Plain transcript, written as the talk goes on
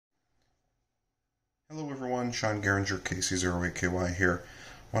Hello everyone, Sean Geringer, KC08KY here.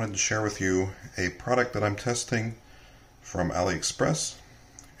 Wanted to share with you a product that I'm testing from AliExpress.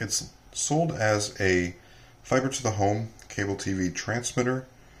 It's sold as a fiber to the home cable TV transmitter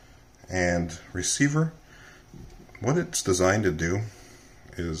and receiver. What it's designed to do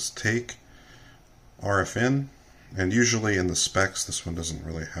is take RF in, and usually in the specs, this one doesn't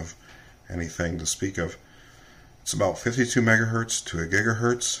really have anything to speak of. It's about 52 megahertz to a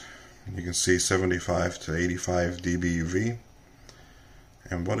gigahertz. You can see 75 to 85 dB UV,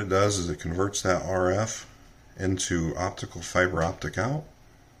 and what it does is it converts that RF into optical fiber optic out.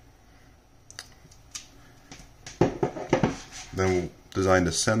 Then designed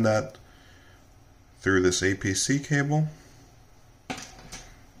to send that through this APC cable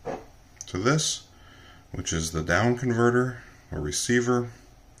to this, which is the down converter or receiver,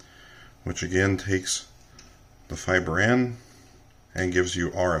 which again takes the fiber in and gives you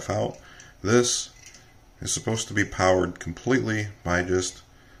RF out. This is supposed to be powered completely by just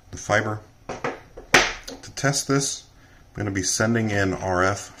the fiber. To test this, I'm going to be sending in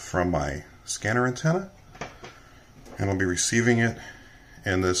RF from my scanner antenna, and I'll be receiving it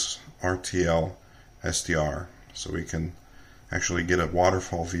in this RTL SDR, so we can actually get a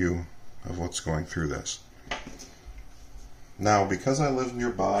waterfall view of what's going through this. Now, because I live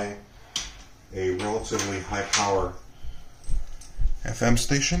nearby a relatively high power FM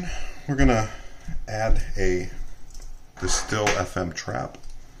station, we're going to add a Distill FM trap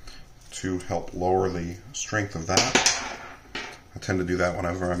to help lower the strength of that. I tend to do that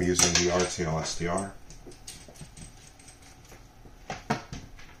whenever I'm using the RTL SDR.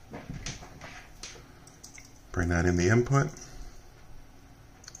 Bring that in the input.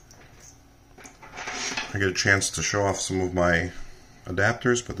 I get a chance to show off some of my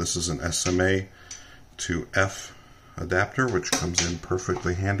adapters, but this is an SMA to F adapter, which comes in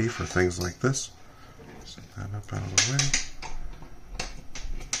perfectly handy for things like this. Set that up out of the way.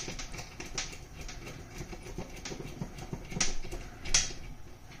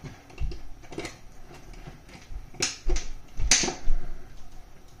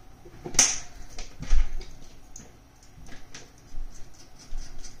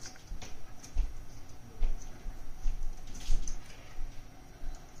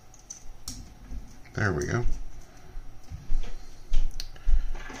 There we go.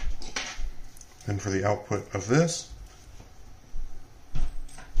 And for the output of this,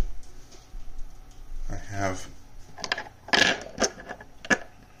 I have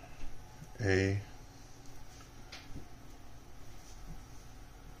a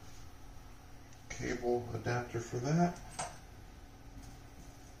cable adapter for that.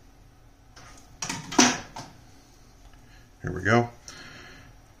 Here we go.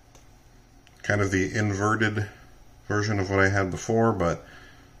 Kind of the inverted version of what I had before, but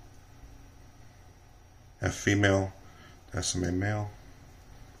F female, SMA male.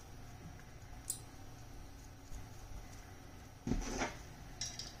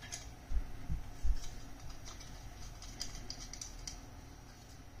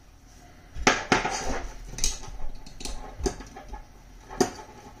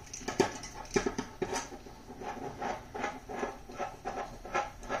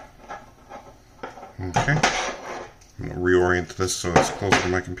 Okay, I'm going to reorient this so it's closer to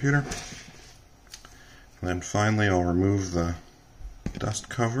my computer. And then finally I'll remove the dust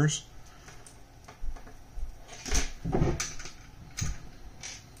covers.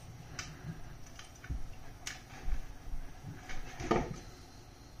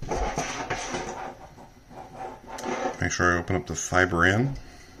 Make sure I open up the fiber in.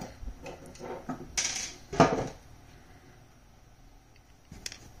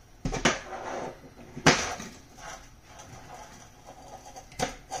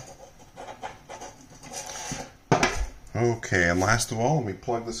 Okay, and last of all, let me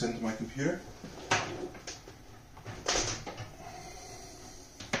plug this into my computer.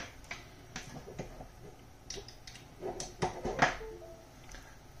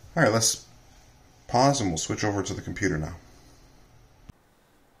 Alright, let's pause and we'll switch over to the computer now.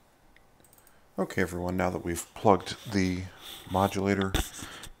 Okay everyone, now that we've plugged the modulator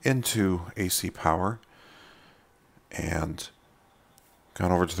into AC power and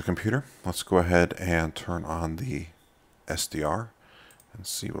gone over to the computer, let's go ahead and turn on the SDR and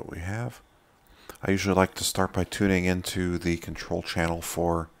see what we have. I usually like to start by tuning into the control channel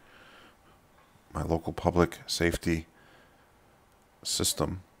for my local public safety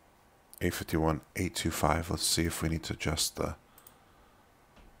system, 851.825. Let's see if we need to adjust the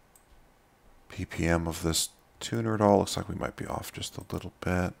PPM of this tuner at all. Looks like we might be off just a little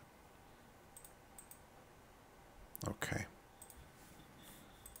bit. Okay.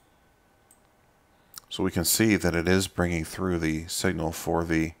 So we can see that it is bringing through the signal for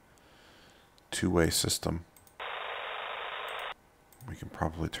the two-way system. We can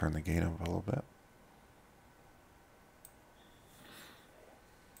probably turn the gain up a little bit.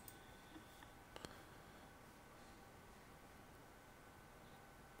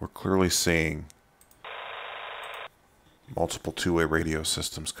 We're clearly seeing multiple two-way radio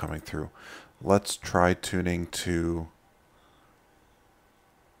systems coming through. Let's try tuning to...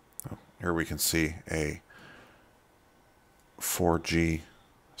 Oh, here we can see a 4G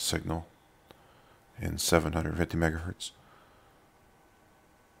signal in 750 megahertz.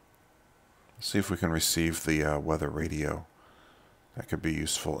 Let's see if we can receive the weather radio. That could be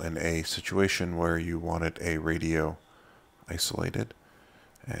useful in a situation where you wanted a radio isolated.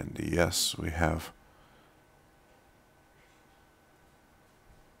 And yes, we have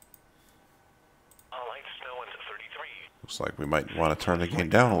light snow into 33. Looks like we might want to turn the gain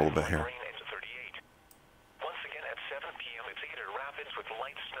down a little bit here. Rain into 38. Once again at 7 p.m. at Cedar Rapids with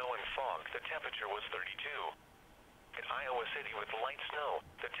light snow and fog, the temperature was 32. At Iowa City with light snow,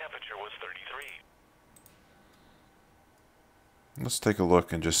 the temperature was 33. Let's take a look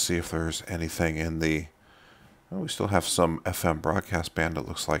and just see if there's anything in the... Well, we still have some FM broadcast band, it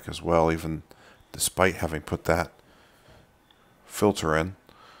looks like, as well, even despite having put that filter in.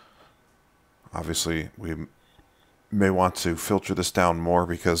 Obviously, we may want to filter this down more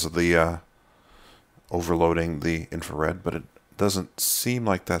because of the overloading the infrared, but it doesn't seem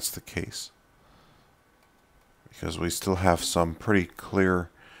like that's the case, because we still have some pretty clear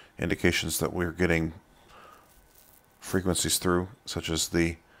indications that we're getting frequencies through, such as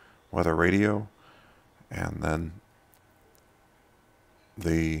the weather radio, and then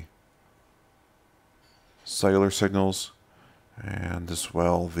the cellular signals, and as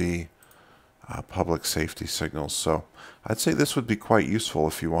well the public safety signals. So I'd say this would be quite useful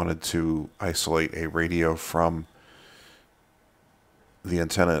if you wanted to isolate a radio from the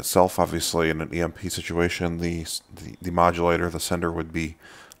antenna itself. Obviously, in an EMP situation, the modulator, the sender, would be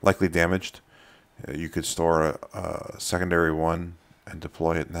likely damaged. You could store a secondary one and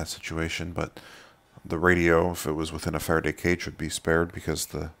deploy it in that situation, but the radio, if it was within a Faraday cage, would be spared because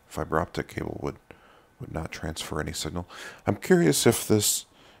the fiber optic cable would not transfer any signal. I'm curious if this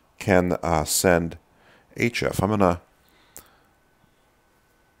can send HF. I'm going to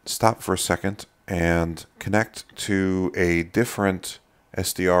stop for a second and connect to a different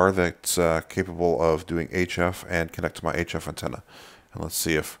SDR that's capable of doing HF and connect to my HF antenna. And let's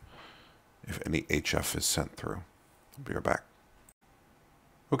see if any HF is sent through. I'll be right back.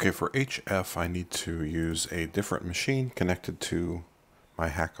 Okay, for HF, I need to use a different machine connected to my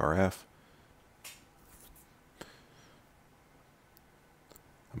hack RF.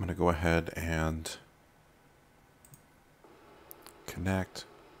 I'm going to go ahead and connect.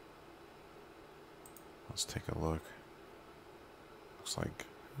 Let's take a look. Looks like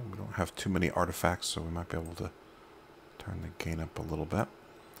we don't have too many artifacts, so we might be able to turn the gain up a little bit.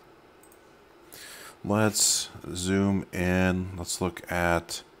 Let's zoom in. Let's look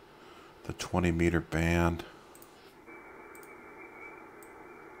at the 20-meter band.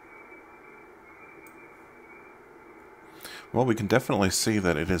 Well, we can definitely see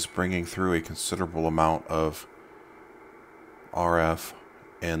that it is bringing through a considerable amount of RF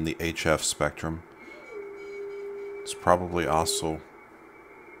in the HF spectrum. It's probably also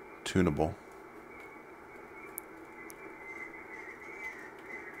tunable.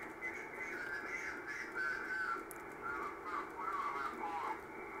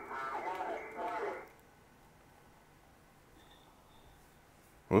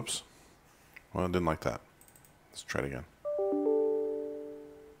 Whoops. Well, I didn't like that. Let's try it again.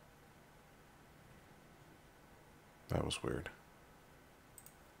 That was weird.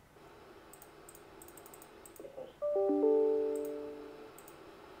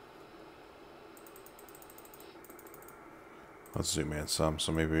 Let's zoom in some,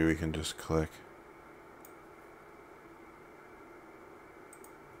 so maybe we can just click.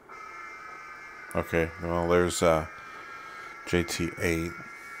 Okay, well, there's JT8.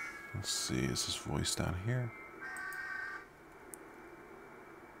 Let's see, is this voice down here?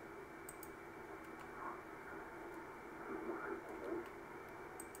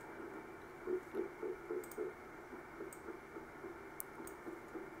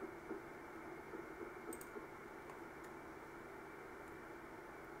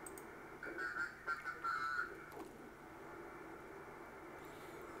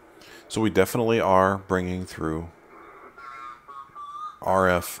 So we definitely are bringing through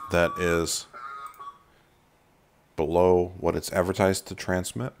RF that is below what it's advertised to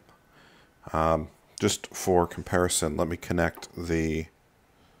transmit. Just for comparison, let me connect the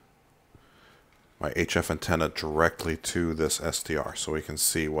my HF antenna directly to this SDR so we can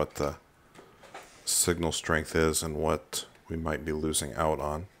see what the signal strength is and what we might be losing out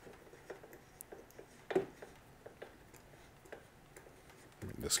on. Let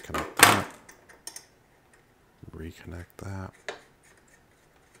me disconnect that, reconnect that.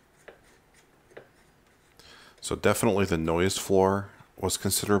 So definitely the noise floor was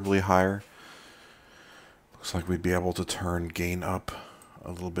considerably higher. Looks like we'd be able to turn gain up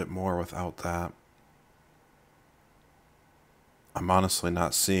a little bit more without that. I'm honestly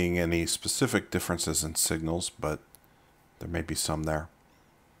not seeing any specific differences in signals, but there may be some there.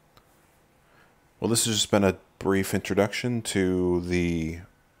 Well, this has just been a brief introduction to the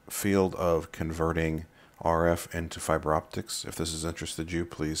field of converting RF into fiber optics. If this has interested you,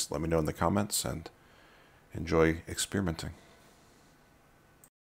 please let me know in the comments and enjoy experimenting.